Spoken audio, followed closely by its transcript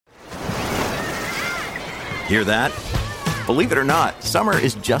Hear that? Believe it or not, summer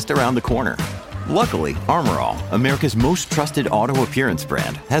is just around the corner. Luckily, Armor All, America's most trusted auto appearance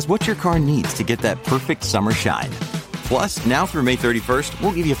brand, has what your car needs to get that perfect summer shine. Plus, now through May 31st,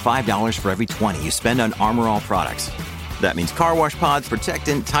 we'll give you $5 for every $20 you spend on Armor All products. That means car wash pods,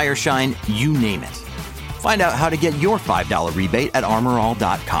 protectant, tire shine, you name it. Find out how to get your $5 rebate at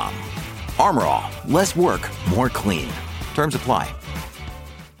armorall.com. Armor All, less work, more clean. Terms apply.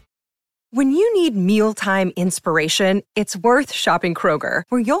 When you need mealtime inspiration, it's worth shopping Kroger,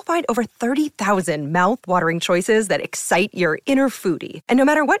 where you'll find over 30,000 mouth-watering choices that excite your inner foodie. And no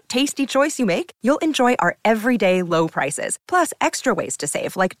matter what tasty choice you make, you'll enjoy our everyday low prices, plus extra ways to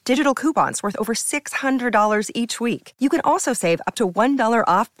save, like digital coupons worth over $600 each week. You can also save up to $1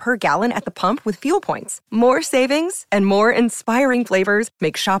 off per gallon at the pump with fuel points. More savings and more inspiring flavors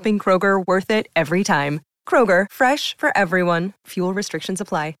make shopping Kroger worth it every time. Kroger, fresh for everyone. Fuel restrictions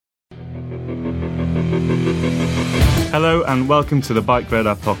apply. Hello and welcome to the Bike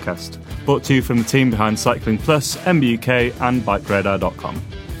Radar podcast, brought to you from the team behind Cycling Plus, MBUK and BikeRadar.com.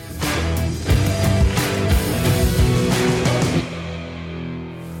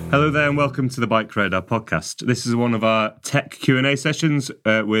 Hello there and welcome to the Bike Radar podcast. This is one of our tech Q&A sessions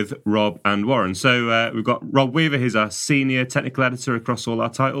with Rob and Warren. So we've got Rob Weaver, who's our senior technical editor across all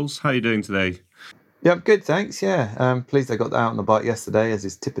our titles. How are you doing today? Yeah, I'm good, thanks. Yeah, pleased I got out on the bike yesterday as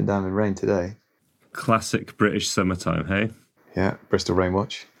it's tipping down in rain today. Classic British summertime, hey? Yeah, Bristol Rain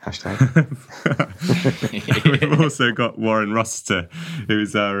Watch, hashtag. We've also got Warren Rossiter,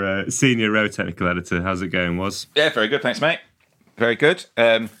 who's our senior road technical editor. How's it going, Woz? Yeah, very good, thanks, mate. Very good.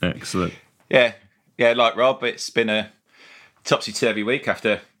 Excellent. Yeah, like Rob, it's been a topsy-turvy week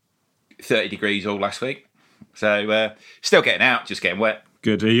after 30 degrees all last week. So still getting out, just getting wet.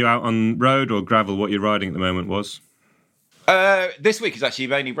 Good. Are you out on road or gravel? What you're riding at the moment, Woz? This week is actually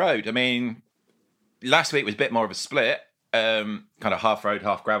mainly road. I mean, last week was a bit more of a split, kind of half road,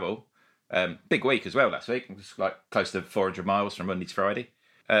 half gravel. Big week as well last week. It was like close to 400 miles from Monday to Friday.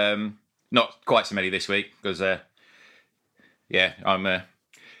 Not quite so many this week because, I'm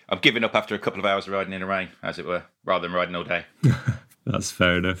giving up after a couple of hours of riding in the rain, as it were, rather than riding all day. That's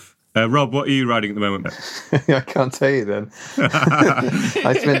fair enough. Rob, what are you riding at the moment? I can't tell you then.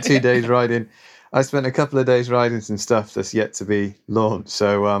 I spent 2 days riding. I spent a couple of days riding some stuff that's yet to be launched.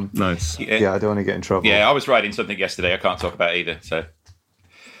 So, nice. Yeah, I don't want to get in trouble. Yeah, I was riding something yesterday. I can't talk about it either. So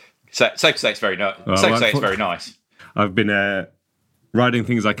safe to say it's very nice. It's very nice. I've been riding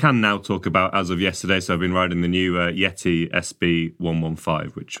things I can now talk about as of yesterday. So I've been riding the new Yeti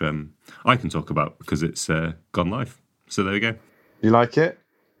SB115, which I can talk about because it's gone live. So there we go. You like it?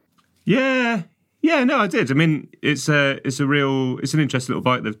 Yeah, no, I did. I mean, it's an interesting little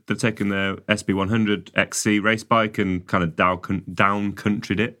bike. They've taken the SB100 XC race bike and kind of down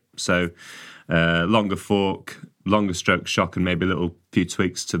countryed it. So longer fork, longer stroke shock, and maybe a little few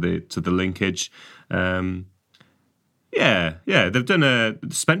tweaks to the linkage. They've done the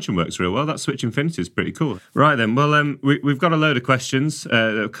suspension works real well. That Switch Infinity is pretty cool. Right then, well, we've got a load of questions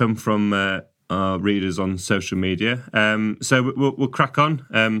that have come from our readers on social media. So we'll crack on.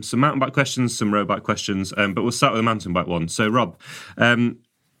 Some mountain bike questions, some road bike questions, but we'll start with the mountain bike one. So Rob, one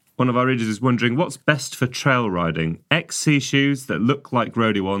of our readers is wondering, what's best for trail riding? XC shoes that look like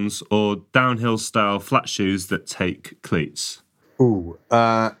roadie ones or downhill style flat shoes that take cleats?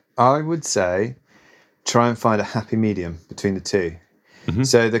 I would say try and find a happy medium between the two. Mm-hmm.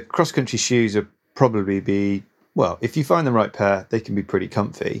 So the cross-country shoes will probably be, well, if you find the right pair, they can be pretty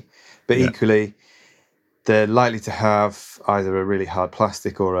comfy. But equally, they're likely to have either a really hard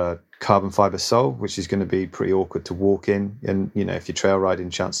plastic or a carbon fibre sole, which is going to be pretty awkward to walk in. And, you know, if you're trail riding,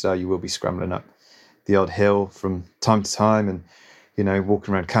 chances are you will be scrambling up the odd hill from time to time and, you know,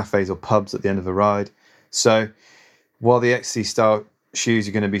 walking around cafes or pubs at the end of a ride. So while the XC style shoes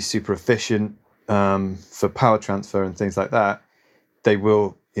are going to be super efficient for power transfer and things like that, they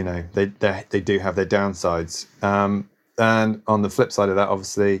will, you know, they do have their downsides. And on the flip side of that,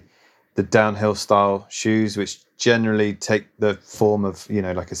 obviously, the downhill style shoes, which generally take the form of, you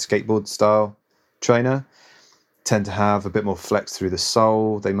know, like a skateboard style trainer, tend to have a bit more flex through the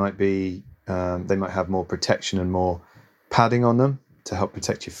sole. They might have more protection and more padding on them to help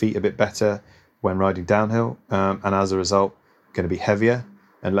protect your feet a bit better when riding downhill. And as a result, going to be heavier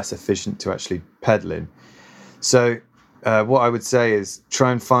and less efficient to actually pedal in. So what I would say is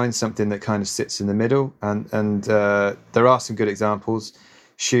try and find something that kind of sits in the middle. And there are some good examples.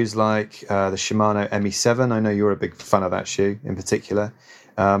 Shoes like the Shimano ME7. I know you're a big fan of that shoe in particular,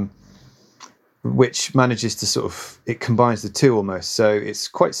 which manages to it combines the two almost. So it's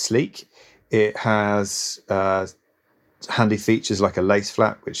quite sleek. It has handy features like a lace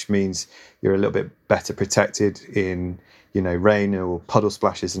flap, which means you're a little bit better protected in, rain or puddle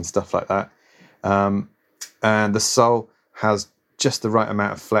splashes and stuff like that. And the sole has just the right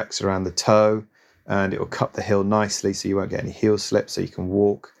amount of flex around the toe, and it will cup the heel nicely so you won't get any heel slip, so you can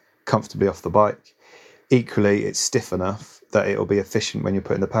walk comfortably off the bike. Equally, it's stiff enough that it'll be efficient when you're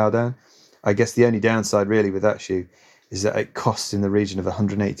putting the power down. I guess the only downside really with that shoe is that it costs in the region of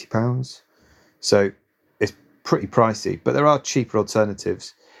 £180. So it's pretty pricey, but there are cheaper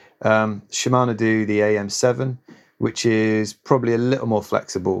alternatives. Shimano do the AM7, which is probably a little more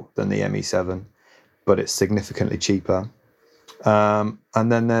flexible than the ME7, but it's significantly cheaper. And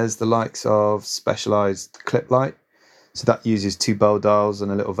then there's the likes of Specialized Clip Light. So that uses 2 bow dials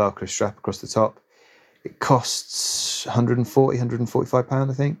and a little Velcro strap across the top. It costs £145,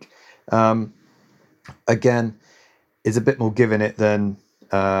 I think. Again, it's a bit more give in it than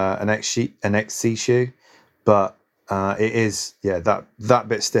an XC shoe, but it is that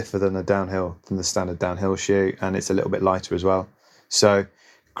bit stiffer than the standard downhill shoe, and it's a little bit lighter as well. So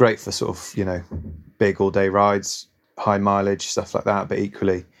great for sort of big all day rides, high mileage stuff like that. But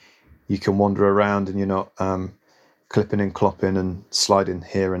equally, you can wander around and you're not clipping and clopping and sliding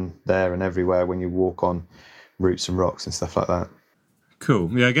here and there and everywhere when you walk on roots and rocks and stuff like that.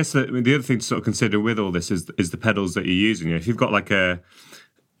 Cool. Yeah, I guess the other thing to sort of consider with all this is the pedals that you're using. If you've got like a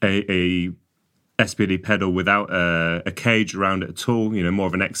SPD pedal without a cage around it at all, more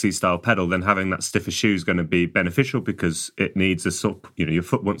of an XC style pedal, then having that stiffer shoe is going to be beneficial because it needs your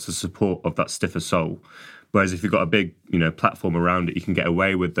foot wants the support of that stiffer sole. Whereas if you've got a big, platform around it, you can get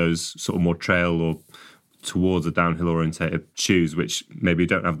away with those sort of more trail or towards a downhill orientated shoes, which maybe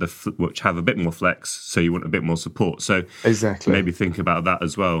don't have which have a bit more flex, so you want a bit more support. So exactly, maybe think about that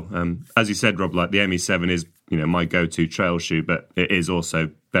as well. As you said, Rob, like the ME7 is my go-to trail shoe, but it is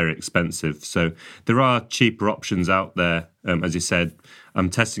also very expensive. So there are cheaper options out there. As you said, I'm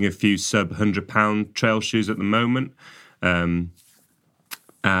testing a few sub £100 trail shoes at the moment, and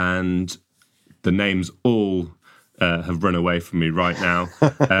the names all have run away from me right now.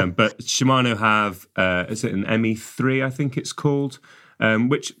 But Shimano have, is it an ME3, I think it's called,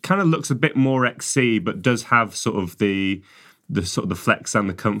 which kind of looks a bit more XC, but does have sort of the flex and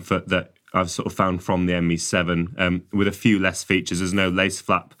the comfort that I've sort of found from the ME7, with a few less features. There's no lace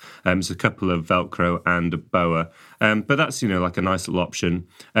flap. There's a couple of Velcro and a boa. But that's, like a nice little option.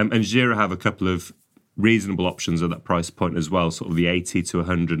 And Gira have a couple of reasonable options at that price point as well, sort of the £80 to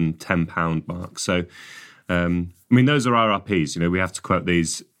 £110 mark. So, those are RRPs. We have to quote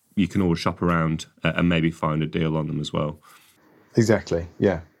these. You can always shop around and maybe find a deal on them as well. Exactly.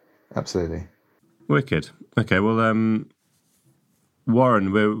 Yeah, absolutely. Wicked. Okay, well,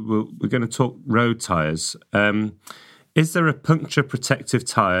 Warren, we're going to talk road tyres. Is there a puncture protective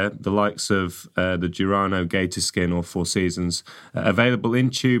tyre, the likes of the Girano Gator Skin or Four Seasons, available in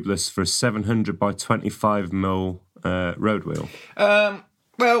tubeless for a 700 by 25mm road wheel?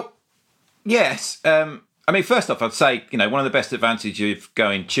 Well, yes. First off, I'd say, one of the best advantages of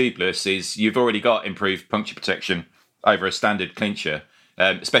going tubeless is you've already got improved puncture protection over a standard clincher,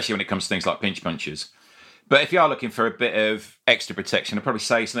 especially when it comes to things like pinch punches. But if you are looking for a bit of extra protection, I'd probably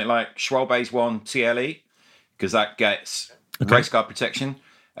say something like Schwalbe's One TLE, because that gets race guard protection,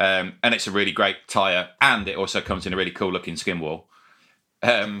 and it's a really great tyre, and it also comes in a really cool looking skin wall.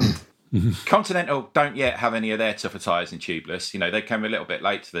 Continental don't yet have any of their tougher tyres in tubeless. They came a little bit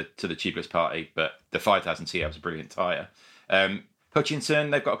late to the tubeless party, but the 5000 TR was a brilliant tyre.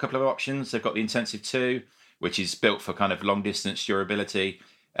 Hutchinson, they've got a couple of options. They've got the Intensive 2, which is built for kind of long distance durability,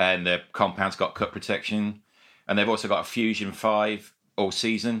 and the compound's got cut protection. And they've also got a Fusion 5 all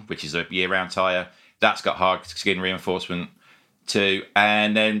season, which is a year round tyre. That's got hard skin reinforcement too.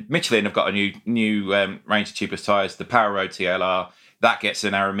 And then Michelin have got a new range of tubeless tyres, the Power Road TLR. That gets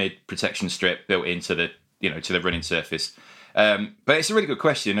an aramid protection strip built into the to the running surface. But it's a really good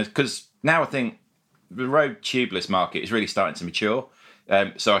question, because now I think the road tubeless market is really starting to mature.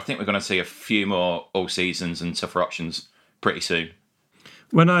 So I think we're going to see a few more all seasons and tougher options pretty soon.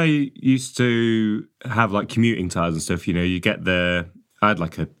 When I used to have like commuting tyres and stuff, you get I had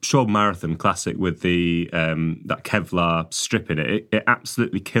like a short marathon classic with the that Kevlar strip in it. It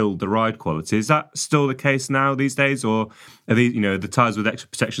absolutely killed the ride quality. Is that still the case now these days, or are these the tyres with extra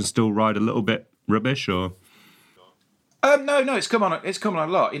protection still ride a little bit rubbish? Or no, it's come on a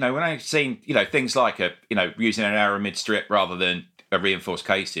lot. When I've seen things like using an aramid strip rather than a reinforced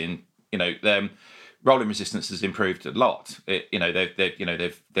casing, rolling resistance has improved a lot.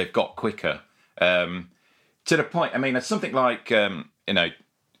 They've got quicker to the point. It's something like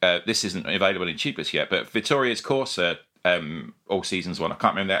this isn't available in tubeless yet, but Vittoria's Corsa all seasons one. I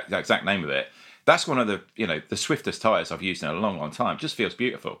can't remember the exact name of it. That's one of the the swiftest tyres I've used in a long, long time. Just feels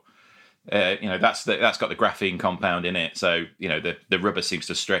beautiful. That's got the graphene compound in it, so the rubber seems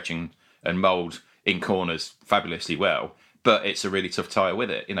to stretch and mould in corners fabulously well. But it's a really tough tyre with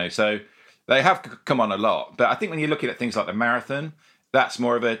it, So they have come on a lot. But I think when you're looking at things like the Marathon, that's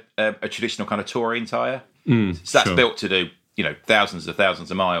more of a traditional kind of touring tyre. So that's built to do thousands of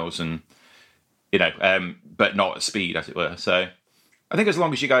miles, and but not at speed, as it were. So I think as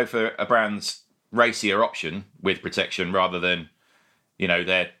long as you go for a brand's racier option with protection rather than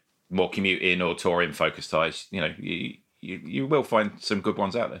their more commuting or touring focused tyres, you will find some good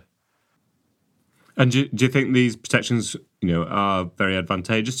ones out there. And do you think these protections, are very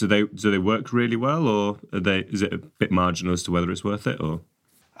advantageous? Do they work really well, or is it a bit marginal as to whether it's worth it? Or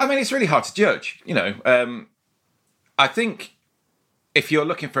I mean, it's really hard to judge. I think if you're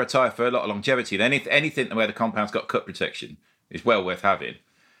looking for a tyre for a lot of longevity, then anything where the compound's got cut protection is well worth having.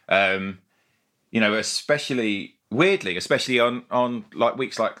 Especially weirdly, especially on like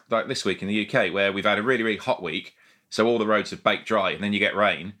weeks like this week in the UK, where we've had a really, really hot week, so all the roads have baked dry, and then you get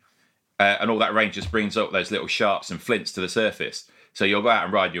rain. And all that rain just brings up those little sharps and flints to the surface. So you'll go out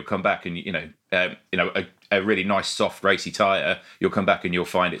and ride, and you'll come back, and a really nice soft racy tyre. You'll come back and you'll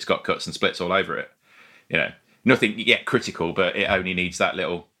find it's got cuts and splits all over it. Nothing yet critical, but it only needs that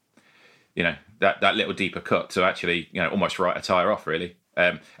little, that little deeper cut to actually almost write a tyre off really.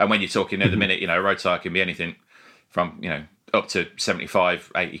 And when you're talking at the minute, a road tyre can be anything from up to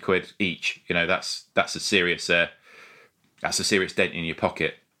 75, 80 quid each. That's a serious dent in your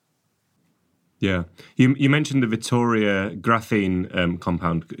pocket. Yeah, you mentioned the Vittoria graphene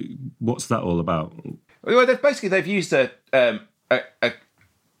compound. What's that all about? Well, they've used a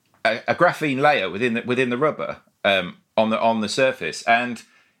graphene layer within the rubber on the surface, and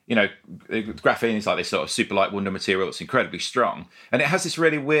graphene is like this sort of super light wonder material that's incredibly strong, and it has this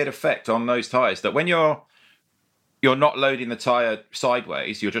really weird effect on those tyres that when you're not loading the tyre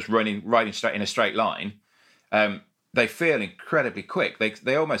sideways, you're just riding straight in a straight line. They feel incredibly quick.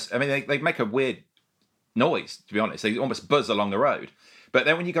 They almost, they make a weird noise, to be honest. They almost buzz along the road. But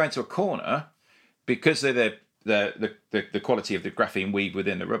then when you go into a corner, because of the quality of the graphene weave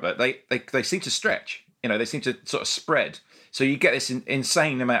within the rubber, they seem to stretch. They seem to sort of spread. So you get this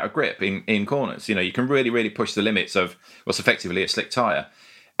insane amount of grip in corners. You can really, really push the limits of what's effectively a slick tyre.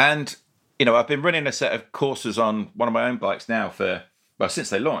 And, I've been running a set of courses on one of my own bikes now since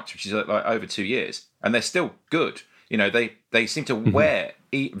they launched, which is like over 2 years. And they're still good. They seem to wear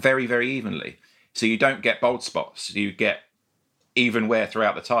very, very evenly. So you don't get bald spots. You get even wear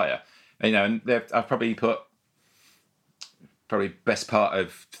throughout the tyre. And I've probably put best part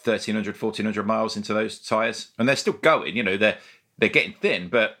of 1,300, 1,400 miles into those tyres. And they're still going. They're getting thin,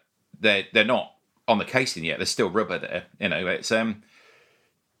 but they're not on the casing yet. There's still rubber there. It's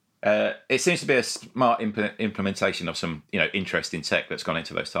it seems to be a smart implementation of some interesting tech that's gone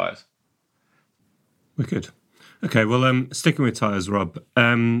into those tyres. Wicked. Okay, well, sticking with tyres, Rob.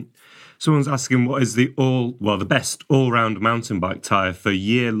 Someone's asking what is the best all-round mountain bike tyre for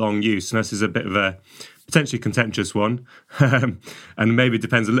year-long use. And this is a bit of a potentially contentious one, and maybe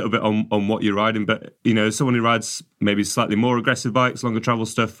depends a little bit on what you're riding. But someone who rides maybe slightly more aggressive bikes, longer travel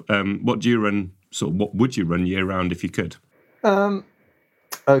stuff. What do you run? What would you run year-round if you could?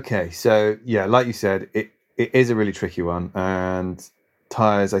 Okay, so yeah, like you said, it is a really tricky one, and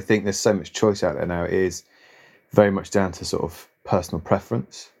tyres, I think there's so much choice out there now. It is very much down to sort of personal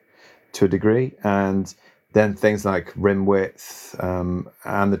preference to a degree, and then things like rim width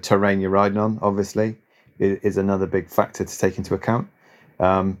and the terrain you're riding on, obviously, is another big factor to take into account.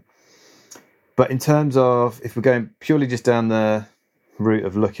 But in terms of, if we're going purely just down the route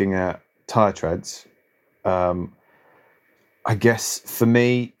of looking at tyre treads, I guess for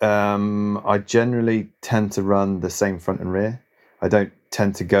me, I generally tend to run the same front and rear. I don't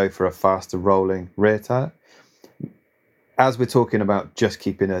tend to go for a faster rolling rear tyre. As we're talking about just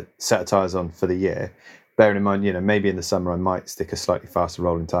keeping a set of tyres on for the year, bearing in mind, maybe in the summer I might stick a slightly faster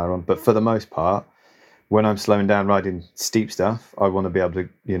rolling tyre on. But for the most part, when I'm slowing down riding steep stuff, I want to be able to,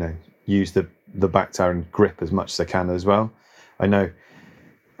 use the back tyre and grip as much as I can as well. I know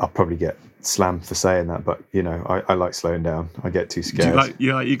I'll probably get slammed for saying that, but, I like slowing down. I get too scared.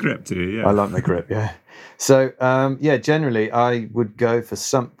 You like your grip, do you? Yeah. I like my grip, yeah. So, generally I would go for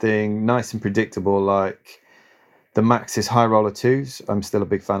something nice and predictable like the Maxxis High Roller 2s. I'm still a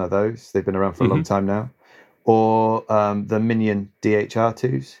big fan of those. They've been around for a long time now. Or the Minion DHR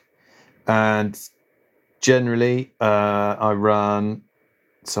 2s. And generally, I run.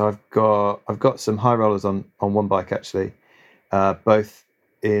 So I've got some high rollers on one bike actually, both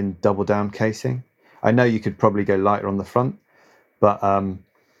in double down casing. I know you could probably go lighter on the front, but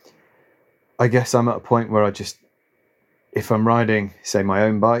I guess I'm at a point where if I'm riding, say, my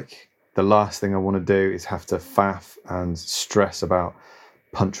own bike, the last thing I want to do is have to faff and stress about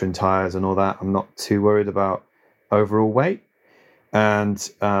puncturing tires and all that. I'm not too worried about overall weight. And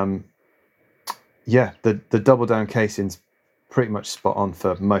the double down casing's pretty much spot on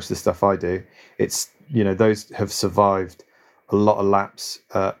for most of the stuff I do. It's, those have survived a lot of laps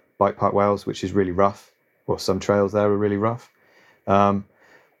at Bike Park Wales, which is really rough, or some trails there are really rough.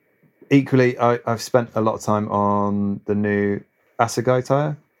 Equally, I've spent a lot of time on the new Assegai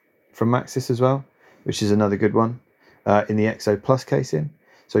tyre from Maxxis as well, which is another good one, in the Exo Plus casing.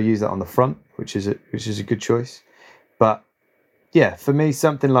 So I use that on the front, which is a good choice. But yeah, for me,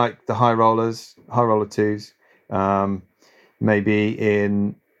 something like the High Roller 2s, maybe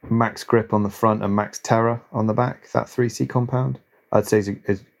in Max Grip on the front and Max Terra on the back, that 3C compound, I'd say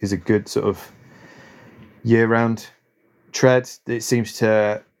is a good sort of year-round tread. It seems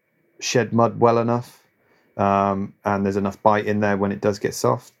to shed mud well enough, and there's enough bite in there when it does get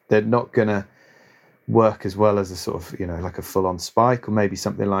soft. They're not going to work as well as a sort of, like a full-on Spike, or maybe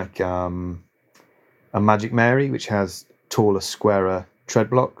something like a Magic Mary, which has taller, squarer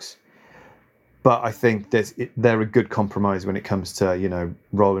tread blocks. But I think they're a good compromise when it comes to,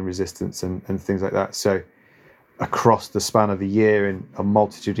 rolling resistance and things like that. So across the span of a year in a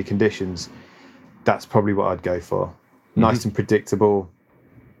multitude of conditions, that's probably what I'd go for. Mm-hmm. Nice and predictable,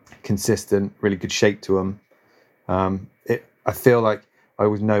 consistent, really good shape to them. I feel like I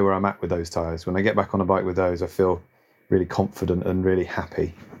always know where I'm at with those tyres. When I get back on a bike with those, I feel really confident and really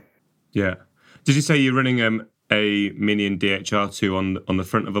happy. Yeah. Did you say you're running a Minion DHR2 on the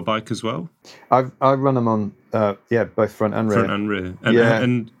front of a bike as well? I run them on both front and rear. Front and rear.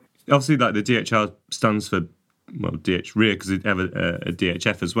 And obviously, like, the DHR stands for DH rear, because it have a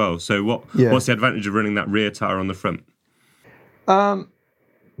DHF as well. So what's the advantage of running that rear tyre on the front?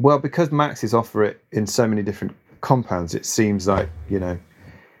 Well, because Maxxis offer it in so many different compounds, it seems like,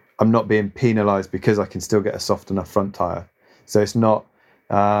 I'm not being penalised because I can still get a soft enough front tyre. So it's not...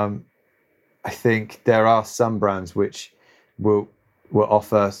 I think there are some brands which will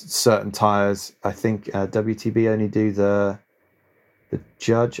offer certain tyres. I think WTB only do the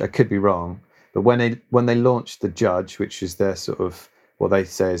Judge. I could be wrong, but when they launched the Judge, which is their sort of what they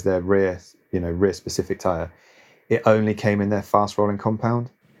say is their rear specific tyre, it only came in their fast rolling compound.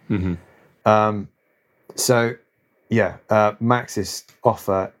 Mm-hmm. Maxxis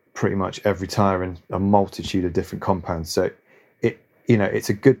offer pretty much every tyre in a multitude of different compounds. So it's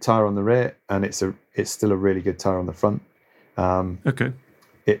a good tyre on the rear, and it's still a really good tyre on the front. Okay.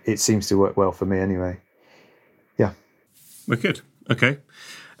 It seems to work well for me anyway. Yeah. Wicked. Okay.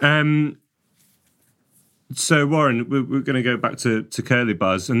 So Warren, we're going to go back to Curly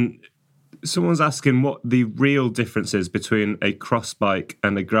Bars, and someone's asking what the real difference is between a cross bike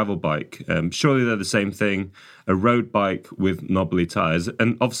and a gravel bike. Surely they're the same thing, a road bike with knobbly tyres,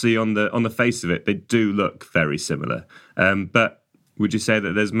 and obviously on the face of it, they do look very similar. But would you say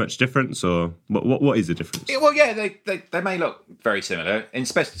that there's much difference, or what is the difference? Well, yeah, they may look very similar, and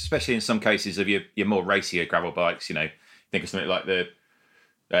especially in some cases of your more racier gravel bikes. Think of something like the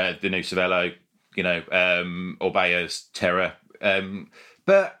new Cervelo, Orbea's Terra.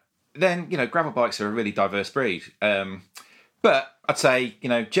 But then, gravel bikes are a really diverse breed. But I'd say,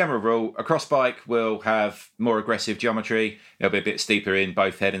 general rule, a cross bike will have more aggressive geometry. It'll be a bit steeper in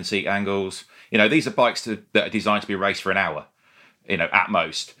both head and seat angles. These are bikes that are designed to be raced for an hour. At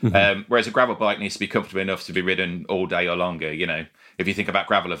most. Mm-hmm. Whereas a gravel bike needs to be comfortable enough to be ridden all day or longer. If you think about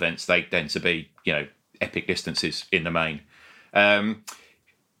gravel events, they tend to be, epic distances in the main.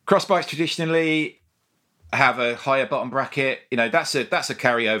 Cross bikes traditionally have a higher bottom bracket. That's a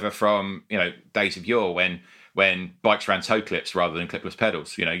carryover from, days of yore when bikes ran toe clips rather than clipless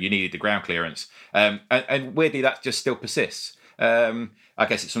pedals. You needed the ground clearance. And weirdly, that just still persists. I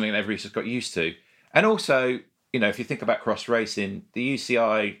guess it's something that everybody's just got used to. And also, if you think about cross racing, the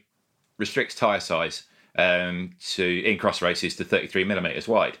UCI restricts tyre size in cross races to 33 millimeters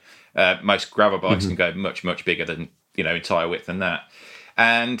wide. Most gravel bikes can go much, much bigger than, in tyre width than that.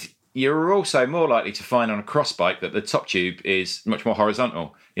 And you're also more likely to find on a cross bike that the top tube is much more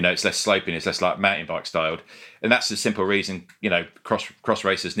horizontal. It's less sloping, it's less like mountain bike styled. And that's the simple reason, cross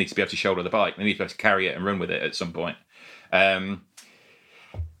racers need to be able to shoulder the bike. They need to be able to carry it and run with it at some point.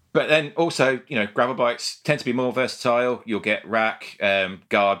 But then also, gravel bikes tend to be more versatile. You'll get rack,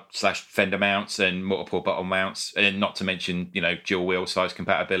 guard/fender mounts and multiple bottom mounts, and not to mention, dual wheel size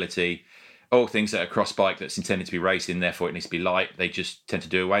compatibility. All things that are cross bike that's intended to be racing, therefore it needs to be light. They just tend to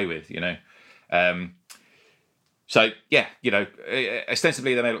do away with, So yeah,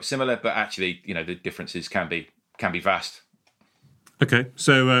 ostensibly they may look similar, but actually, the differences can be vast. Okay,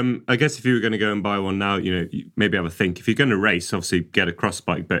 so I guess if you were going to go and buy one now, maybe have a think. If you're going to race, obviously get a cross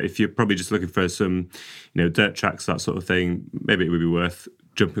bike. But if you're probably just looking for some, dirt tracks, that sort of thing, maybe it would be worth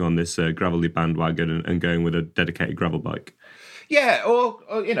jumping on this gravelly bandwagon and going with a dedicated gravel bike. Yeah, or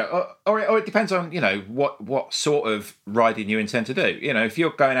it depends on what sort of riding you intend to do. If you're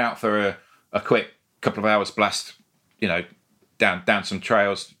going out for a quick couple of hours blast, down some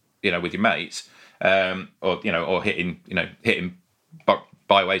trails, with your mates, or hitting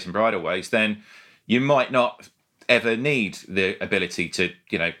byways and bridleways, then you might not ever need the ability to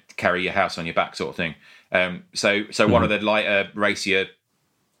carry your house on your back, sort of thing. So one of the lighter, racier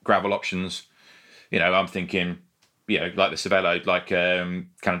gravel options, I'm thinking, like the Cervelo, like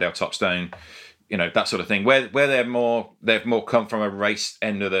Cannondale Topstone, that sort of thing, where they've more come from a race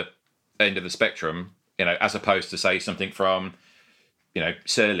end of the spectrum, as opposed to say something from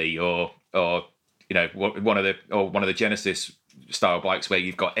Surly or one of the Genesis style bikes where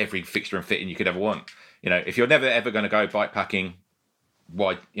you've got every fixture and fitting you could ever want. If you're never ever going to go bike packing,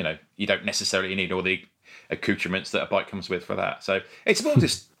 why you don't necessarily need all the accoutrements that a bike comes with for that. So it's more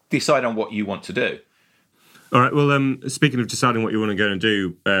just decide on what you want to do. All right. Well, speaking of deciding what you want to go and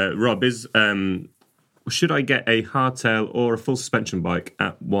do, Rob, should I get a hardtail or a full suspension bike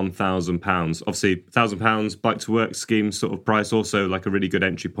at £1,000? Obviously, £1,000 bike to work scheme sort of price, also like a really good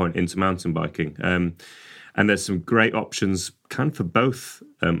entry point into mountain biking. And there's some great options for both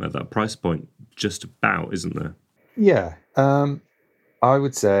at that price point, just about, isn't there? Yeah. I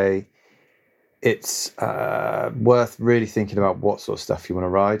would say it's worth really thinking about what sort of stuff you want to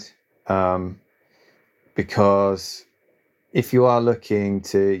ride. Because if you are looking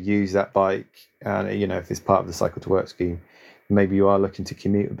to use that bike, and if it's part of the Cycle to Work scheme, maybe you are looking to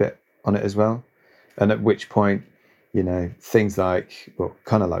commute a bit on it as well. And at which point, things like, well,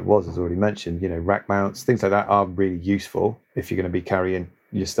 kind of like Woz has already mentioned, rack mounts, things like that are really useful if you're going to be carrying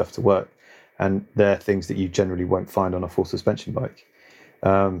your stuff to work. And they're things that you generally won't find on a full suspension bike.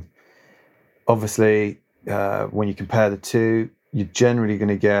 Obviously, when you compare the two, you're generally going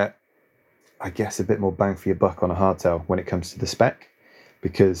to get, I guess, a bit more bang for your buck on a hardtail when it comes to the spec,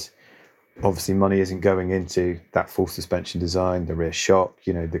 because obviously money isn't going into that full suspension design, the rear shock,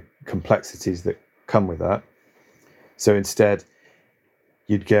 the complexities that come with that. So instead,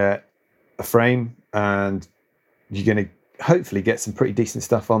 you'd get a frame and you're going to hopefully get some pretty decent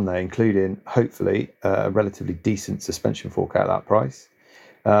stuff on there, including hopefully a relatively decent suspension fork at that price.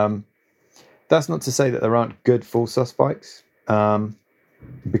 That's not to say that there aren't good full sus bikes.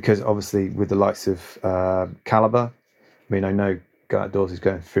 Because obviously with the likes of Caliber, I know Go Outdoors is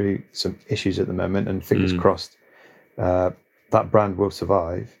going through some issues at the moment, and fingers crossed that brand will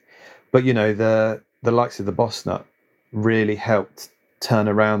survive. But the likes of the Boss Nut really helped turn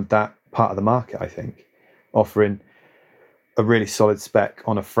around that part of the market, I think, offering a really solid spec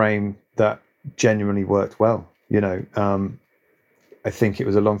on a frame that genuinely worked well. I think it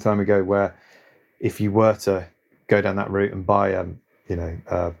was a long time ago where if you were to go down that route and buy a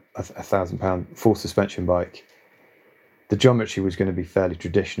 £1,000 full suspension bike, the geometry was going to be fairly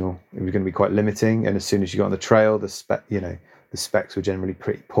traditional. It was going to be quite limiting, and as soon as you got on the trail, the specs were generally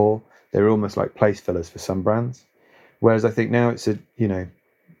pretty poor. They were almost like place fillers for some brands. Whereas I think now it's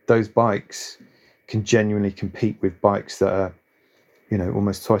those bikes can genuinely compete with bikes that are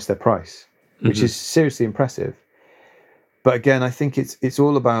almost twice their price, which is seriously impressive. But again, I think it's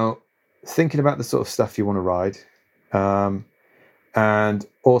all about thinking about the sort of stuff you want to ride. And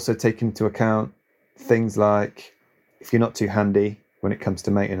also take into account things like, if you're not too handy when it comes to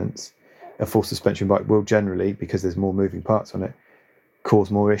maintenance, a full suspension bike will generally, because there's more moving parts on it,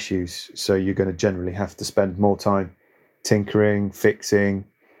 cause more issues. So you're going to generally have to spend more time tinkering, fixing,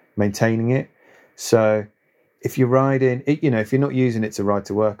 maintaining it. So if you're riding, if you're not using it to ride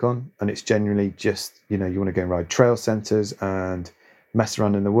to work on, and it's generally just, you want to go and ride trail centres and mess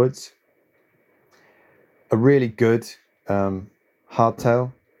around in the woods, a really good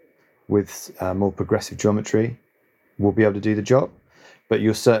hardtail with more progressive geometry will be able to do the job. But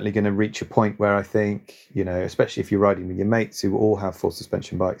you're certainly going to reach a point where I think, especially if you're riding with your mates who all have full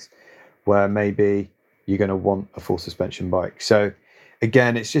suspension bikes, where maybe you're going to want a full suspension bike. So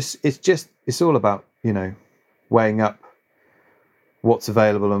again, it's all about, weighing up what's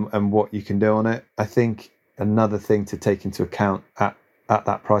available and what you can do on it. I think another thing to take into account at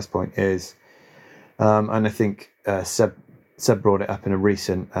that price point is, and I think Seb brought it up in a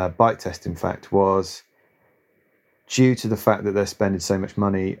recent bike test, in fact, was due to the fact that they're spending so much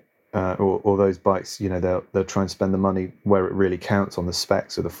money, or those bikes, they'll try and spend the money where it really counts on the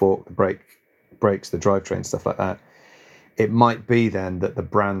specs of the fork, the brakes, the drivetrain, stuff like that. It might be then that the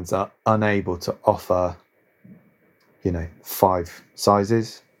brands are unable to offer 5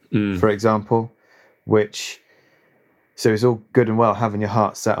 sizes, for example, so it's all good and well having your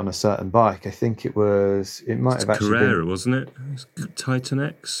heart set on a certain bike. I think it might have actually Carrera, been, wasn't it? Titan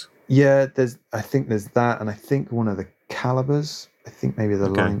X. Yeah, I think there's that, and I think one of the calibers, I think maybe the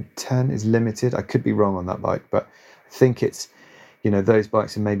Line 10 is limited. I could be wrong on that bike, but I think it's, those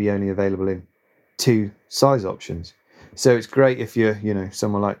bikes are maybe only available in 2 size options. So it's great if you're,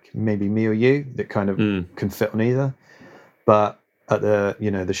 someone like maybe me or you that kind of can fit on either. But at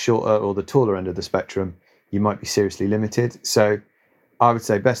the shorter or the taller end of the spectrum, you might be seriously limited. So I would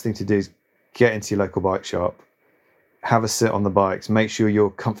say best thing to do is get into your local bike shop, have a sit on the bikes, make sure you're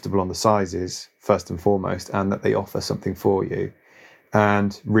comfortable on the sizes first and foremost, and that they offer something for you,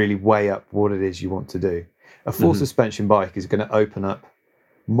 and really weigh up what it is you want to do. A full suspension bike is going to open up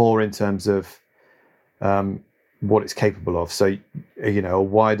more in terms of what it's capable of. So, a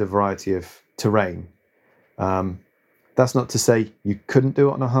wider variety of terrain. That's not to say you couldn't do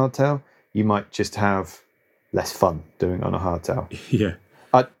it on a hardtail. You might just have less fun doing it on a hardtail. Yeah.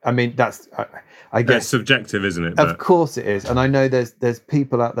 I mean, I guess it's subjective, isn't it? Of course it is. And I know there's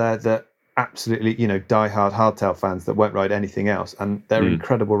people out there that absolutely, die-hard hardtail fans that won't ride anything else. And they're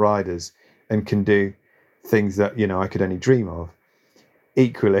incredible riders and can do things that, I could only dream of.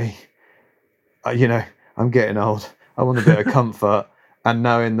 Equally, I'm getting old. I want a bit of comfort, and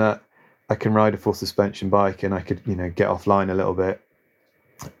knowing that I can ride a full suspension bike and I could, get offline a little bit,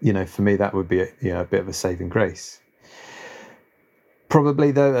 for me, that would be a bit of a saving grace.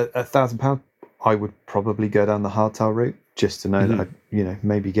 Probably though, at £1,000, I would probably go down the hardtail route just to know that I'd,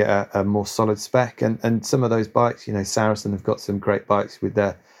 maybe get a more solid spec. And some of those bikes, Saracen have got some great bikes with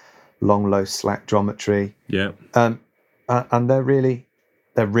their long, low slack geometry. Yeah. And they're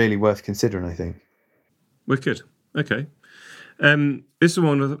really worth considering, I think. Wicked. Okay. This is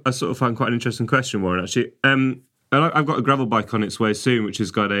one I sort of find quite an interesting question, Warren, actually. And I've got a gravel bike on its way soon, which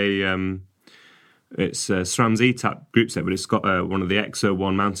has got it's a SRAM's ETAP group set, but it's got one of the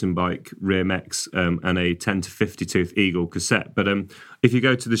XO1 mountain bike rear mechs and a 10 to 50 tooth Eagle cassette. But if you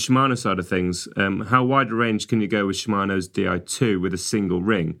go to the Shimano side of things, how wide a range can you go with Shimano's Di2 with a single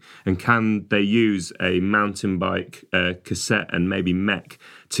ring? And can they use a mountain bike cassette and maybe mech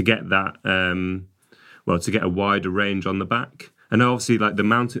to get that, to get a wider range on the back? And obviously, like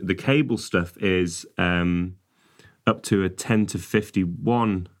the cable stuff is up to a 10 to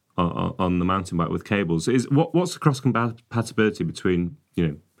 51 on the mountain bike with cables. What's the cross compatibility between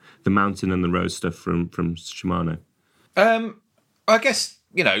the mountain and the road stuff from Shimano? I guess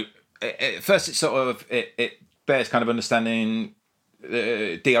first it's sort of it bears kind of understanding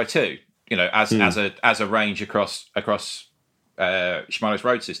Di2 as a range across Shimano's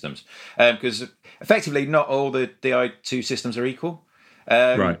road systems, because effectively not all the Di2 systems are equal.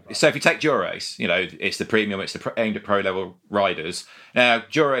 Right. So if you take Dura-Ace, it's the premium, it's aimed at pro-level riders. Now,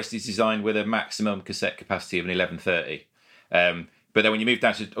 Dura-Ace is designed with a maximum cassette capacity of an 1130. But then when you move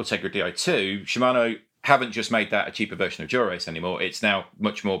down to Ultegra Di2, Shimano haven't just made that a cheaper version of Dura-Ace anymore. It's now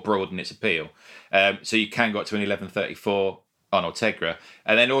much more broad in its appeal. So you can go up to an 1134 on Ultegra.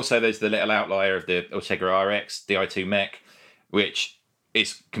 And then also there's the little outlier of the Ultegra RX Di2 mech, which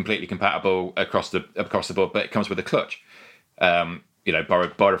is completely compatible across the board, but it comes with a clutch.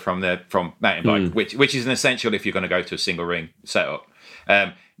 Borrowed from mountain bike, which is an essential if you're going to go to a single ring setup.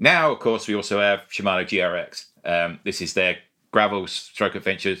 Now, of course, we also have Shimano GRX. This is their gravel stroke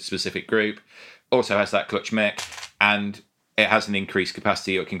adventure specific group. Also has that clutch mech, and it has an increased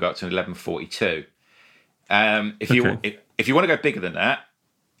capacity. It can go up to an 1142. If you want to go bigger than that,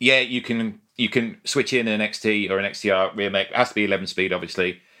 yeah, you can switch in an XT or an XTR rear mech. It has to be 11 speed,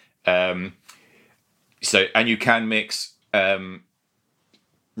 obviously. And you can mix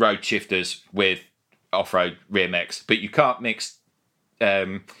road shifters with off-road rear mechs, but you can't mix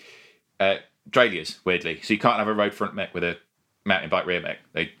derailleurs, weirdly. So you can't have a road front mech with a mountain bike rear mech.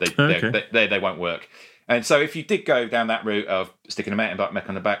 They won't work. And so if you did go down that route of sticking a mountain bike mech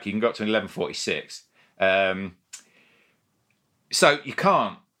on the back, you can go up to an 1146. So you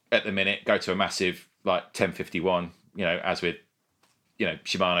can't at the minute go to a massive like 1051, as with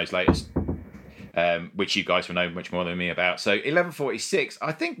Shimano's latest, which you guys will know much more than me about. So 1146,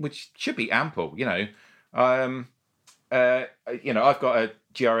 I think, which should be ample. I've got a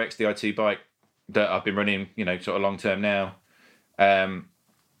GRX Di2 bike that I've been running, sort of long term now.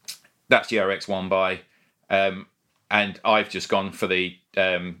 That's GRX one by, and I've just gone for the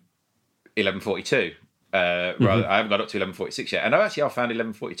 1142. Rather, I haven't got up to 1146 yet, and I found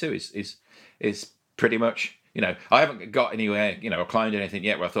 1142 is pretty much. I haven't got anywhere, or climbed anything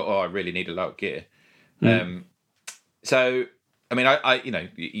yet where I thought, I really need a lot of gear. So, I mean, I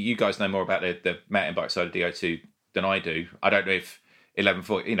you guys know more about the mountain bike side of Di2 than I do. I don't know if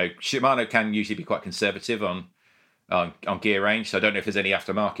 1140. Shimano can usually be quite conservative on gear range, so I don't know if there's any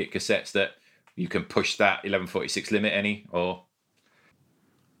aftermarket cassettes that you can push that 1146 limit any. Or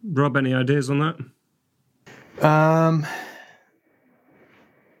Rob, any ideas on that?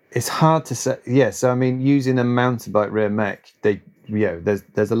 It's hard to say. Yeah, so I mean, using a mountain bike rear mech,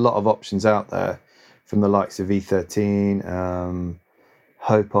 there's a lot of options out there, from the likes of E13,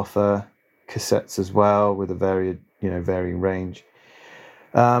 Hope offer cassettes as well with a varying range.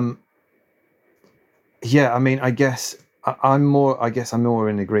 I mean, I guess I'm more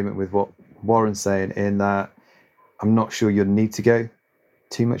in agreement with what Warren's saying, in that I'm not sure you'll need to go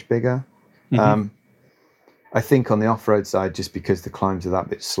too much bigger. Mm-hmm. I think on the off-road side, just because the climbs are that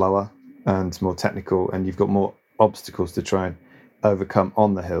bit slower and more technical, and you've got more obstacles to try and overcome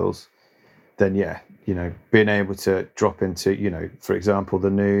on the hills, then being able to drop into, for example, the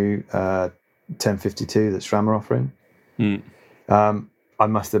new 1052 that SRAM are offering. I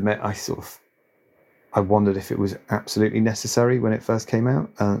must admit, I wondered if it was absolutely necessary when it first came out,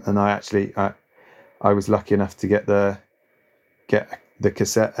 and I was lucky enough to get the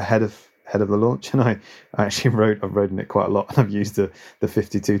cassette ahead of the launch, and I actually I've ridden it quite a lot, and I've used the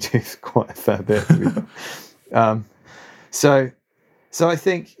 52 tooth quite a fair bit. So I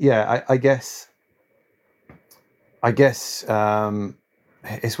think, I guess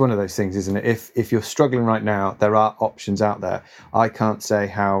it's one of those things, isn't it? If you're struggling right now, there are options out there. I can't say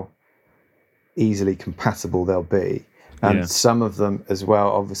how easily compatible they'll be, and some of them as well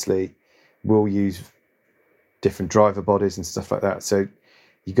obviously will use different driver bodies and stuff like that. So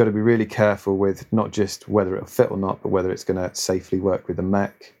you've got to be really careful with not just whether it'll fit or not, but whether it's going to safely work with the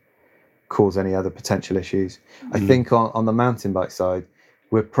mech, cause any other potential issues. I think on the mountain bike side,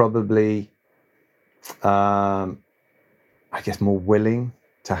 we're probably, I guess, more willing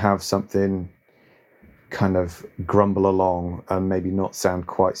to have something kind of grumble along and maybe not sound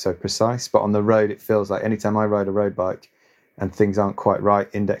quite so precise. But on the road, it feels like anytime I ride a road bike and things aren't quite right,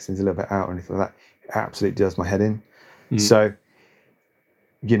 indexing's a little bit out or anything like that, it absolutely does my head in. So,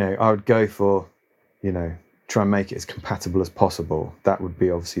 I would go for, try and make it as compatible as possible. That would be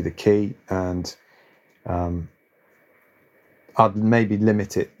obviously the key. And I'd maybe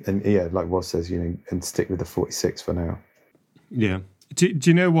limit it, and like Woz says, and stick with the 46 for now. Yeah. Do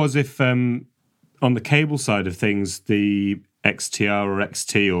you know, Woz, if on the cable side of things, the XTR or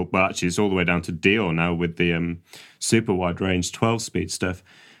XT, or well, actually it's all the way down to Dior now with the super wide range 12-speed stuff,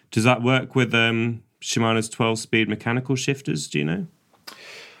 does that work with Shimano's 12-speed mechanical shifters? Do you know?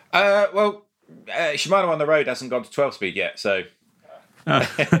 Shimano on the road hasn't gone to 12-speed yet, so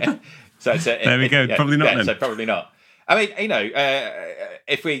there we go. Probably not then. So probably not. I mean,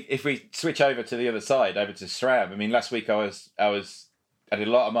 if we switch over to the other side, over to SRAM. I mean, last week I did a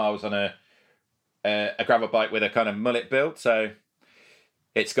lot of miles on a gravel bike with a kind of mullet build, so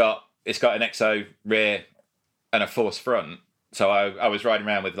it's got an EXO rear and a Force front. So I was riding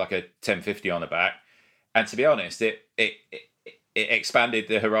around with like a 1050 on the back, and to be honest, it expanded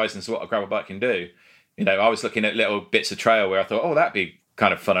the horizons of what a gravel bike can do. I was looking at little bits of trail where I thought, oh, that'd be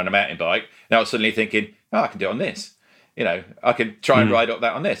kind of fun on a mountain bike. And I was suddenly thinking, oh, I can do it on this. I could try and ride up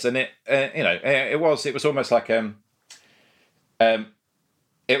that on this. And it was almost like it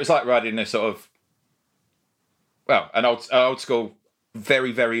was like riding a sort of, well, an old school,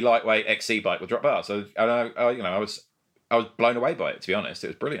 very, very lightweight XC bike with drop bars. So I was blown away by it, to be honest. It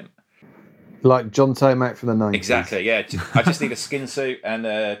was brilliant. Like John Tomac from the 90s. Exactly, yeah. I just need a skin suit and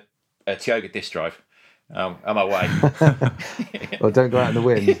a Tioga disc drive. On my way. Well, don't go out in the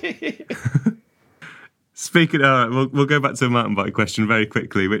wind. Speaking of, we'll go back to a mountain bike question very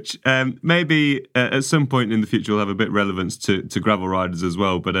quickly, which maybe at some point in the future will have a bit of relevance to gravel riders as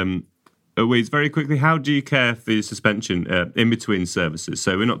well. But Weeds, very quickly, how do you care for your suspension in between services?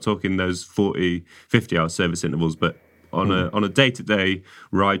 So we're not talking those 40, 50-hour service intervals, but on a day-to-day,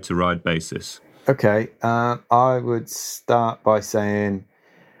 ride-to-ride basis. Okay, I would start by saying,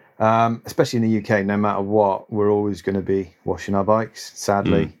 especially in the UK, no matter what, we're always going to be washing our bikes.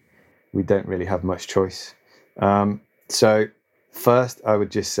 Sadly, we don't really have much choice. So first, I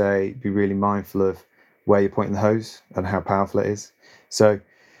would just say be really mindful of where you're pointing the hose and how powerful it is. So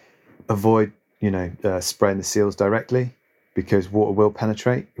avoid, spraying the seals directly, because water will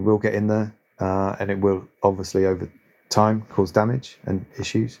penetrate, it will get in there, and it will obviously over time cause damage and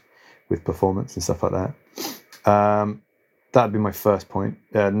issues with performance and stuff like that. That'd be my first point.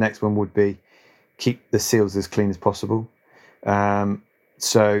 Next one would be keep the seals as clean as possible.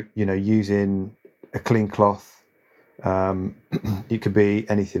 So, using a clean cloth, it could be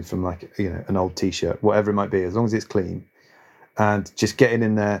anything from like, an old t-shirt, whatever it might be, as long as it's clean, and just getting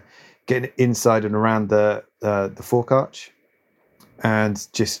in there, getting inside and around the the fork arch and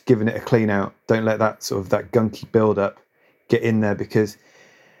just giving it a clean out. Don't let that sort of that gunky build up get in there, because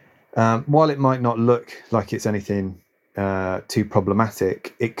while it might not look like it's anything too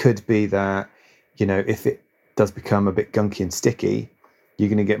problematic, it could be that, you know, if it does become a bit gunky and sticky, you're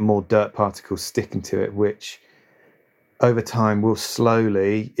going to get more dirt particles sticking to it, which over time will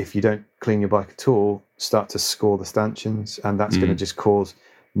slowly, if you don't clean your bike at all, start to score the stanchions, and that's going to just cause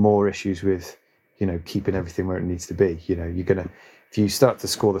more issues with, you know, keeping everything where it needs to be. You know, if you start to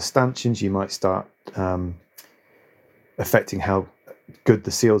score the stanchions, you might start affecting how good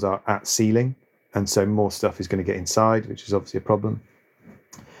the seals are at sealing, and so more stuff is going to get inside, which is obviously a problem.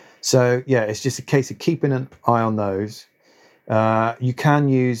 So yeah, it's just a case of keeping an eye on those. You can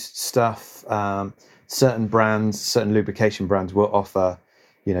use stuff. Certain brands, certain lubrication brands will offer,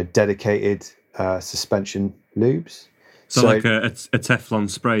 you know, dedicated suspension lubes. So like a Teflon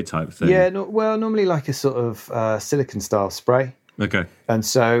spray type thing? Yeah, normally like a sort of silicone style spray. Okay. And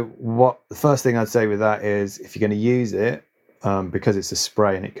so the first thing I'd say with that is, if you're going to use it, because it's a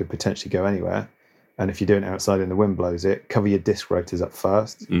spray and it could potentially go anywhere, and if you're doing it outside and the wind blows it, cover your disc rotors up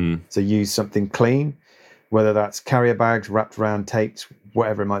first. So use something clean, whether that's carrier bags wrapped around, taped,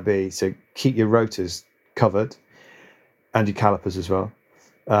 whatever it might be. So keep your rotors covered and your calipers as well.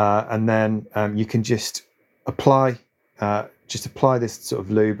 And then you can just apply this sort of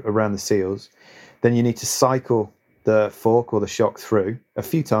lube around the seals. Then you need to cycle the fork or the shock through a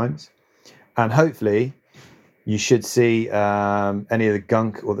few times, and hopefully you should see any of the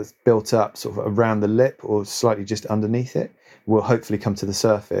gunk or that's built up sort of around the lip or slightly just underneath it will hopefully come to the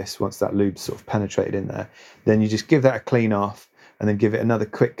surface once that lube's sort of penetrated in there. Then you just give that a clean off and then give it another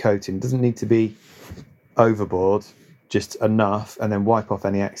quick coating. It doesn't need to be overboard, just enough, and then wipe off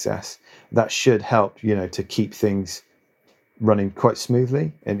any excess. That should help, you know, to keep things running quite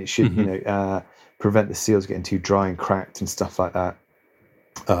smoothly, and it should, you know, prevent the seals getting too dry and cracked and stuff like that.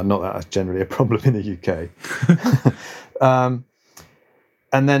 Not that that's generally a problem in the UK.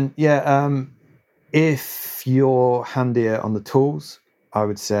 And then, if you're handier on the tools, I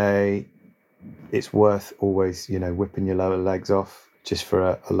would say it's worth always, you know, whipping your lower legs off just for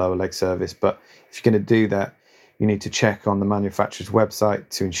a lower leg service. But if you're going to do that, you need to check on the manufacturer's website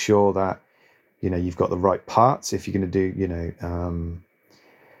to ensure that, you know, you've got the right parts. If you're going to do, you know,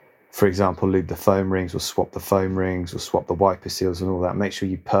 for example, lube the foam rings or swap the foam rings or swap the wiper seals and all that, make sure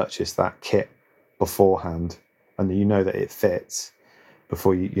you purchase that kit beforehand and you know that it fits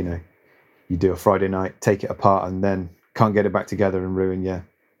before you do a Friday night, take it apart and then can't get it back together and ruin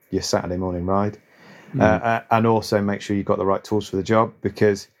your Saturday morning ride. And also make sure you've got the right tools for the job,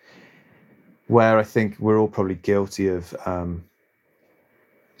 because where I think we're all probably guilty of,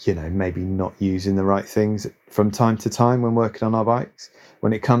 you know, maybe not using the right things from time to time when working on our bikes.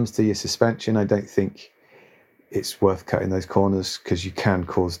 When it comes to your suspension, I don't think it's worth cutting those corners, because you can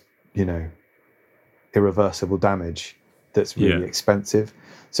cause, you know, irreversible damage that's really expensive.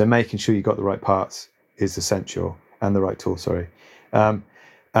 So making sure you've got the right parts is essential, and the right tool,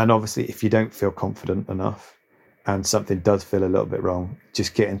 and obviously, if you don't feel confident enough and something does feel a little bit wrong,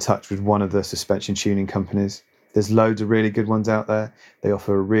 just get in touch with one of the suspension tuning companies. There's loads of really good ones out there. They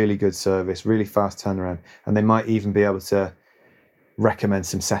offer a really good service, really fast turnaround, and they might even be able to recommend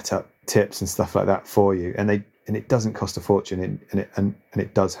some setup tips and stuff like that for you. And it doesn't cost a fortune, and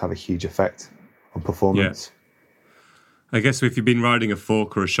it does have a huge effect on performance. I guess if you've been riding a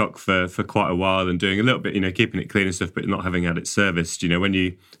fork or a shock for quite a while and doing a little bit, you know, keeping it clean and stuff, but not having had it serviced, you know, when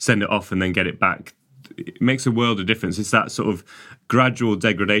you send it off and then get it back, it makes a world of difference. It's that sort of gradual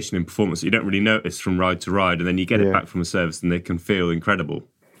degradation in performance that you don't really notice from ride to ride, and then you get it back from a service and they can feel incredible.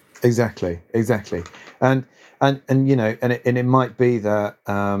 Exactly. And you know, and it might be that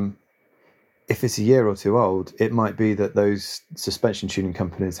if it's a year or two old, it might be that those suspension tuning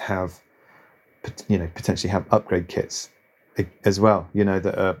companies have, you know, potentially have upgrade kits as well, you know,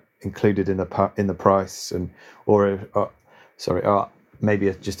 that are included in the price, and or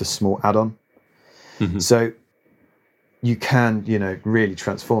maybe just a small add-on. So you can, you know, really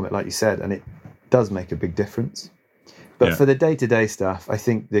transform it, like you said, and it does make a big difference. But for the day-to-day stuff, I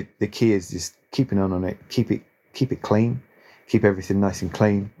think the key is just keeping on it, keep it clean, keep everything nice and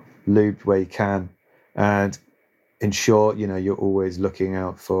clean, lubed where you can, and ensure, you know, you're always looking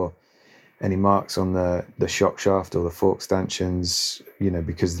out for any marks on the shock shaft or the fork stanchions, you know,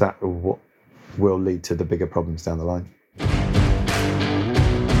 because that will lead to the bigger problems down the line.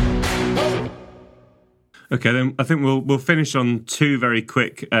 Okay, then I think we'll finish on two very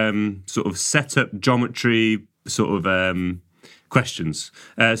quick sort of setup geometry sort of questions.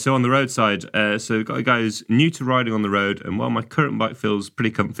 So on the roadside, so we've got a guy who's new to riding on the road, and while my current bike feels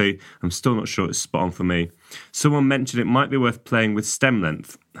pretty comfy, I'm still not sure it's spot on for me. Someone mentioned it might be worth playing with stem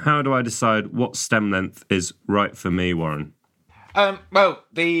length. How do I decide what stem length is right for me, Warren? Well,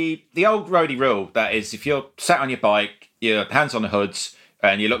 the old roadie rule, that is, if you're sat on your bike, your hands on the hoods,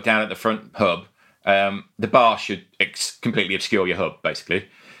 and you look down at the front hub, the bar should completely obscure your hub, basically.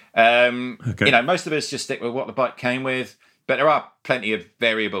 Okay. You know, most of us just stick with what the bike came with, but there are plenty of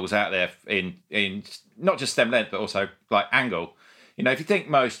variables out there in not just stem length, but also like angle. You know, if you think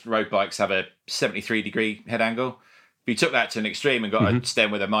most road bikes have a 73-degree head angle, if you took that to an extreme and got a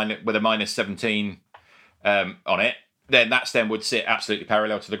stem with a minus 17 on it, then that stem would sit absolutely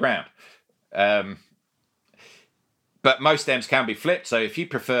parallel to the ground. But most stems can be flipped. So if you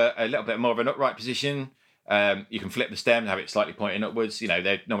prefer a little bit more of an upright position, you can flip the stem and have it slightly pointing upwards. You know,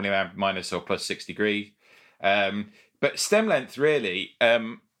 they're normally around minus or plus 6 degrees. But stem length, really,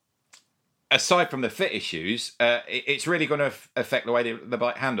 aside from the fit issues, it's really going to affect the way the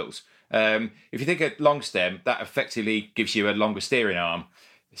bike handles. If you think a long stem, that effectively gives you a longer steering arm.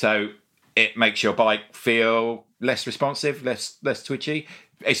 So it makes your bike feel less responsive, less twitchy.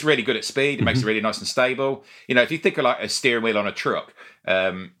 It's really good at speed. It makes it really nice and stable. You know, if you think of like a steering wheel on a truck,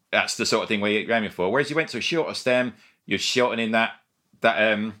 that's the sort of thing where you're aiming for. Whereas you went to a shorter stem, you're shortening that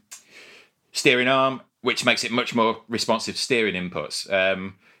steering arm, which makes it much more responsive to steering inputs.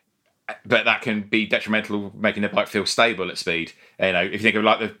 But that can be detrimental, making the bike feel stable at speed. You know, if you think of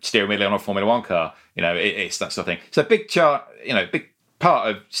like the steering wheel on a Formula One car, you know, it's that sort of thing. So big part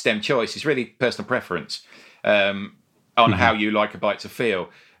of stem choice is really personal preference on how you like a bike to feel.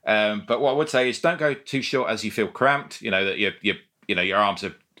 But what I would say is don't go too short as you feel cramped. You know that your arms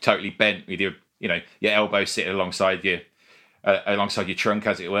are totally bent with your elbows sitting alongside your trunk,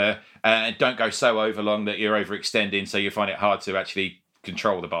 as it were. And don't go so over long that you're overextending, so you find it hard to actually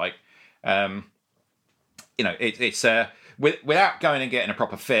control the bike. It's without going and getting a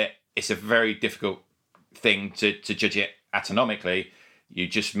proper fit, it's a very difficult thing to judge it anatomically. You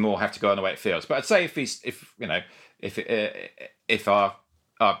just more have to go on the way it feels. But I'd say if our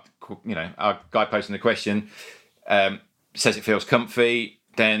guy posting the question says it feels comfy,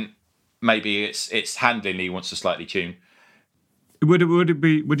 then maybe it's handling he wants to slightly tune.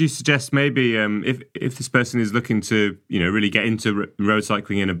 Would you suggest maybe if this person is looking to really get into road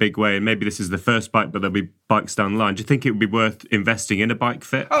cycling in a big way, and maybe this is the first bike, but there'll be bikes down the line, do you think it would be worth investing in a bike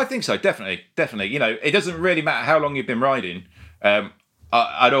fit? Oh, I think so, definitely. You know, it doesn't really matter how long you've been riding.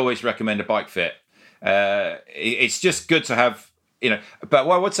 I'd always recommend a bike fit. It's just good to have, But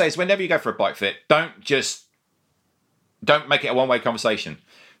what I would say is, whenever you go for a bike fit, don't make it a one-way conversation.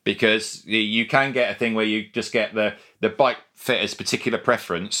 Because you can get a thing where you just get the bike fitter's particular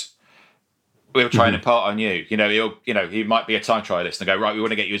preference will try and impart on you. He might be a time trialist and go, right, we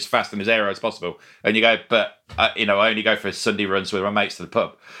want to get you as fast and as aero as possible. And you go, but I only go for Sunday runs with my mates to the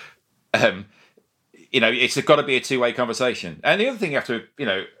pub. It's got to be a two-way conversation. And the other thing you have to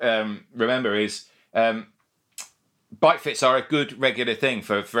remember is bike fits are a good regular thing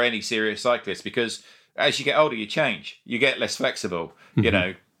for any serious cyclist, because as you get older, you change, you get less flexible.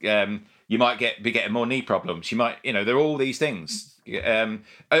 You might be getting more knee problems. You might, there are all these things.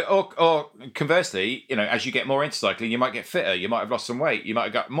 Or conversely, as you get more into cycling, you might get fitter. You might have lost some weight. You might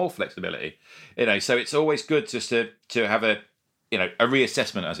have got more flexibility. So it's always good just to have a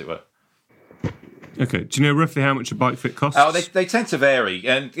reassessment, as it were. Okay. Do you know roughly how much a bike fit costs? Oh, they tend to vary,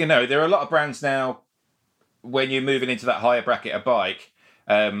 and there are a lot of brands now. When you're moving into that higher bracket of bike,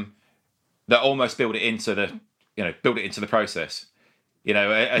 that almost build it into the process.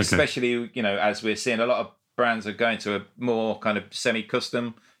 Especially, as we're seeing a lot of brands are going to a more kind of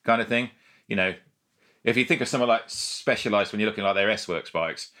semi-custom kind of thing. If you think of someone like Specialized, when you're looking at their S-Works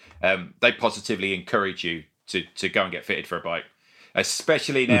bikes, they positively encourage you to go and get fitted for a bike.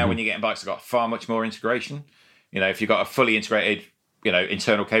 Especially now when you're getting bikes that got far much more integration. If you've got a fully integrated,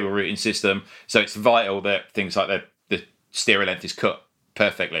 internal cable routing system, so it's vital that things like the steering length is cut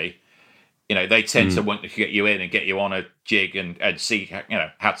perfectly. They tend to want to get you in and get you on a jig and see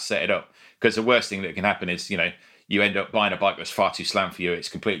how to set it up. Because the worst thing that can happen is you end up buying a bike that's far too slim for you. It's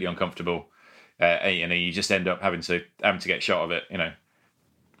completely uncomfortable, and you just end up having to get shot of it.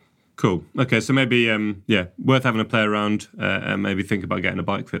 Cool. Okay, so maybe worth having a play around and maybe think about getting a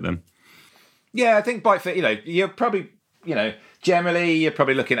bike fit then. Yeah, I think bike fit. You're probably generally you're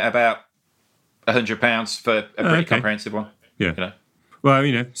probably looking at about £100 for a pretty comprehensive one. Yeah.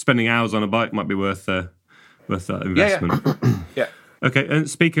 Well, spending hours on a bike might be worth that investment. Yeah. Okay, and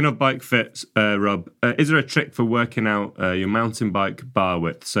speaking of bike fits, Rob, is there a trick for working out your mountain bike bar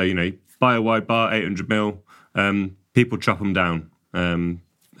width? So, buy a wide bar, 800mm, people chop them down.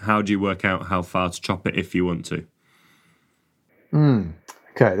 How do you work out how far to chop it if you want to?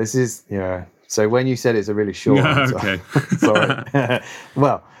 Okay, this is So when you said it's a really short answer, Okay. sorry.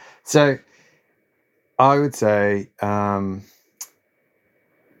 Well, so I would say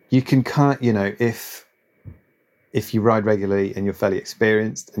you can if you ride regularly and you're fairly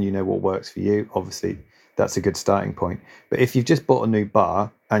experienced and you know what works for you, obviously that's a good starting point. But if you've just bought a new bar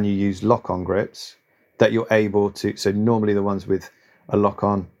and you use lock-on grips that you're able to, so normally the ones with a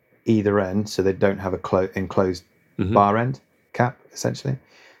lock-on either end, so they don't have a enclosed bar end cap, essentially,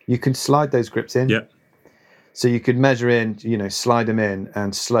 you can slide those grips in. Yeah. So you could measure in, slide them in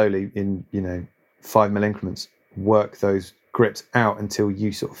and slowly in, 5 mil increments, work those grips out until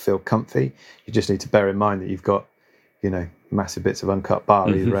you sort of feel comfy. You just need to bear in mind that you've got, massive bits of uncut bar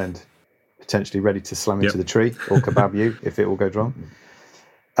either end, potentially ready to slam into the tree or kebab you if it all goes wrong.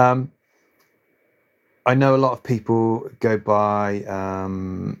 I know a lot of people go by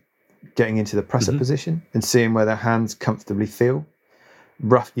getting into the press-up position and seeing where their hands comfortably feel.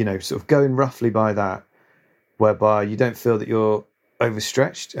 Sort of going roughly by that, whereby you don't feel that you're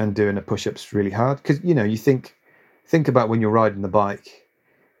overstretched and doing a push-ups really hard. Because, you think about when you're riding the bike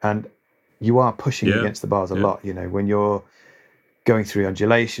and you are pushing against the bars a lot, when you're going through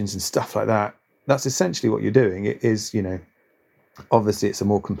undulations and stuff like that. That's essentially what you're doing. It is, obviously it's a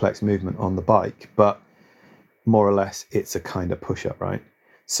more complex movement on the bike, but more or less it's a kind of push-up, right?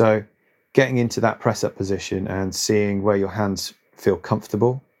 So getting into that press-up position and seeing where your hands feel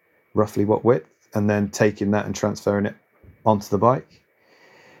comfortable, roughly what width, and then taking that and transferring it onto the bike.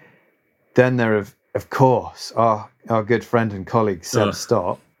 Then there, of course, our good friend and colleague, Seb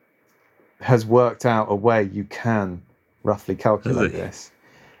Stott, has worked out a way you can roughly calculate this.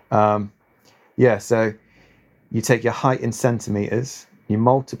 So you take your height in centimetres, you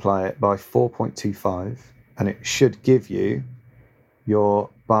multiply it by 4.25, and it should give you your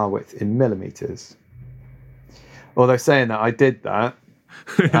bar width in millimetres. Although saying that, I did that,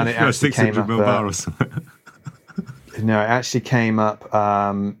 and it actually came up... bar or something. No, it actually came up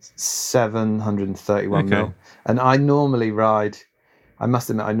 731 mil. And I normally ride... I must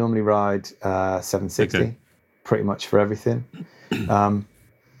admit, I normally ride 760 pretty much for everything.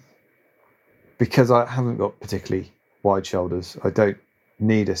 Because I haven't got particularly wide shoulders, I don't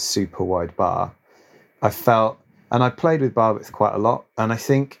need a super wide bar. And I played with bar width quite a lot, and I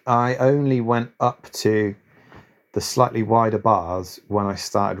think I only went up to the slightly wider bars when I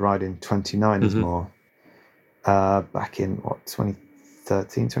started riding 29ers more. Back in,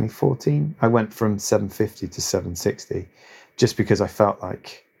 2013, 2014? I went from 750 to 760. Just because I felt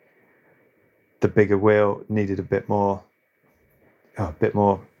like the bigger wheel needed a bit more, oomph, a bit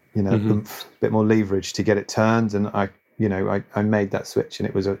more leverage to get it turned, and I made that switch, and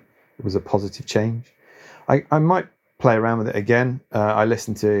it was a positive change. I might play around with it again. I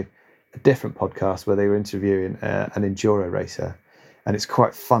listened to a different podcast where they were interviewing an enduro racer, and it's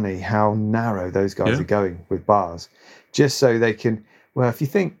quite funny how narrow those guys are going with bars, just so they can. Well, if you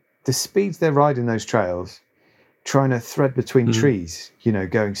think the speeds they're riding those trails, trying to thread between trees,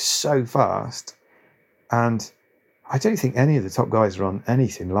 going so fast. And I don't think any of the top guys are on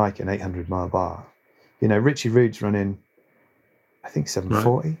anything like an 800-mile bar. Richie Rude's running, I think,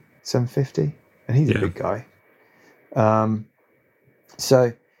 740, 750, and he's a big guy.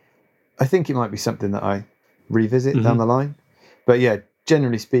 So I think it might be something that I revisit down the line. But yeah,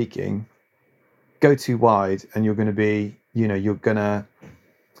 generally speaking, go too wide and you're going to be, you're going to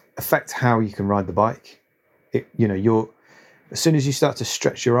affect how you can ride the bike. As soon as you start to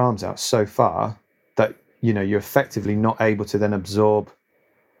stretch your arms out so far that you're effectively not able to then absorb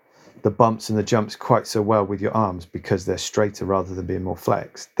the bumps and the jumps quite so well with your arms because they're straighter rather than being more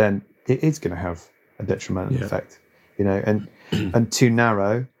flexed, then it is going to have a detrimental effect. And too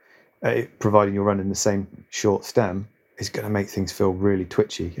narrow, providing you're running the same short stem, is going to make things feel really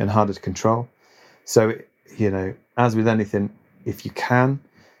twitchy and harder to control. So as with anything, if you can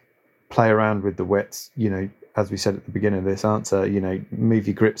play around with the widths, as we said at the beginning of this answer, move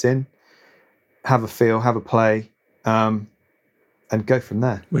your grips in, have a feel, have a play, and go from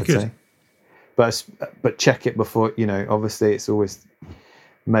there. Wicked. I'd say. But check it before, obviously it's always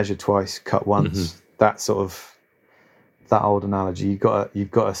measure twice, cut once. That sort of, that old analogy, you've got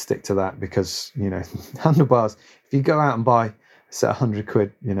to stick to that because, handlebars, if you go out and buy a set of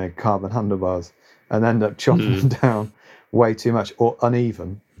 £100, carbon handlebars and end up chopping them down way too much or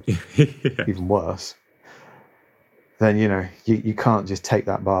uneven, even worse, then you can't just take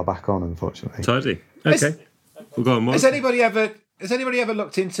that bar back on, unfortunately. Totally. Okay. We'll go on more. Has anybody ever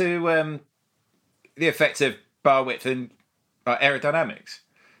looked into the effect of bar width and aerodynamics?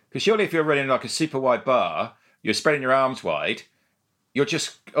 Because surely if you're running like a super wide bar, you're spreading your arms wide, you're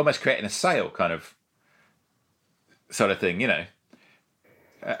just almost creating a sail kind of sort of thing,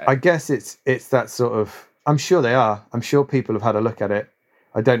 I guess it's that sort of. I'm sure they are. I'm sure people have had a look at it.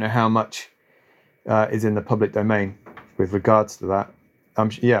 I don't know how much is in the public domain with regards to that. I'm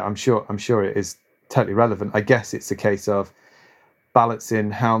sure it is totally relevant. I guess it's a case of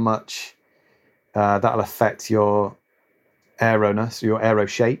balancing how much that'll affect your aeroness, your aero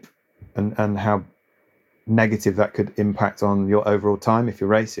shape, and how negative that could impact on your overall time if you're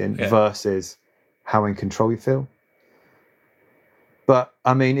racing versus how in control you feel. But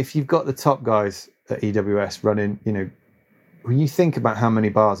I mean, if you've got the top guys at EWS running, when you think about how many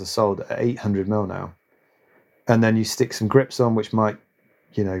bars are sold at 800 mil now, and then you stick some grips on, which might,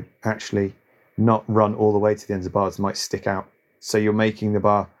 actually not run all the way to the ends of bars, might stick out. So you're making the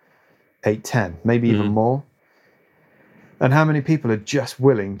bar 810, maybe even more. And how many people are just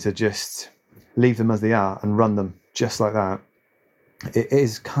willing to just leave them as they are and run them just like that? It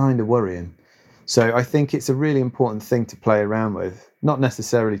is kind of worrying. So I think it's a really important thing to play around with, not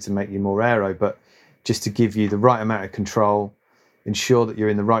necessarily to make you more aero, but just to give you the right amount of control, ensure that you're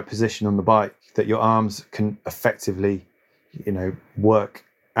in the right position on the bike, that your arms can effectively, work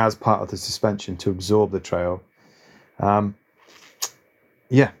as part of the suspension to absorb the trail. So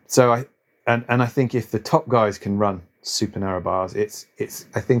I think if the top guys can run super narrow bars,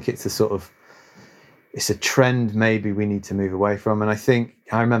 I think it's a sort of, it's a trend maybe we need to move away from. And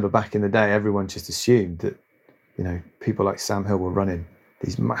I remember back in the day, everyone just assumed that, people like Sam Hill were running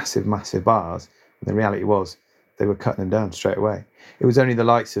these massive, massive bars. And the reality was they were cutting them down straight away. It was only the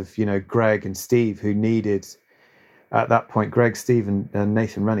likes of, Greg and Steve who needed, at that point, Greg, Steve and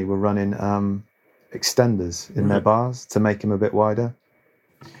Nathan Rennie were running extenders in their bars to make them a bit wider.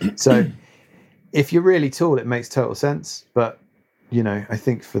 So if you're really tall, it makes total sense. But, I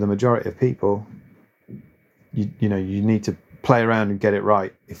think for the majority of people, you need to play around and get it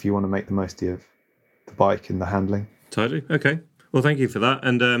right if you want to make the most of the bike and the handling. Totally. Okay. Well, thank you for that.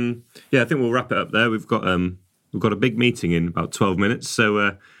 And I think we'll wrap it up there. We've got a big meeting in about 12 minutes,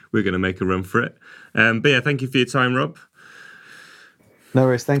 so we're going to make a run for it. But thank you for your time, Rob. No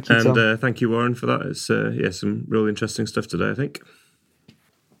worries. Thank you, Tom. And thank you, Warren, for that. It's some really interesting stuff today, I think.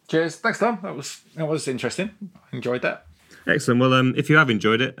 Cheers. Thanks, Tom. That was interesting. Enjoyed that. Excellent. Well, if you have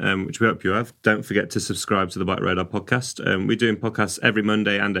enjoyed it, which we hope you have, don't forget to subscribe to the Bike Radar podcast. We're doing podcasts every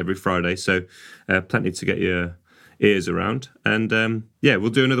Monday and every Friday, so plenty to get your ears around. And we'll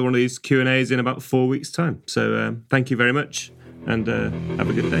do another one of these Q&As in about 4 weeks' time. So thank you very much, and have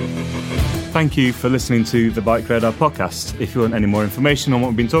a good day. Thank you for listening to the Bike Radar podcast. If you want any more information on what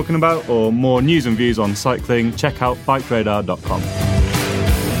we've been talking about or more news and views on cycling, check out bikeradar.com.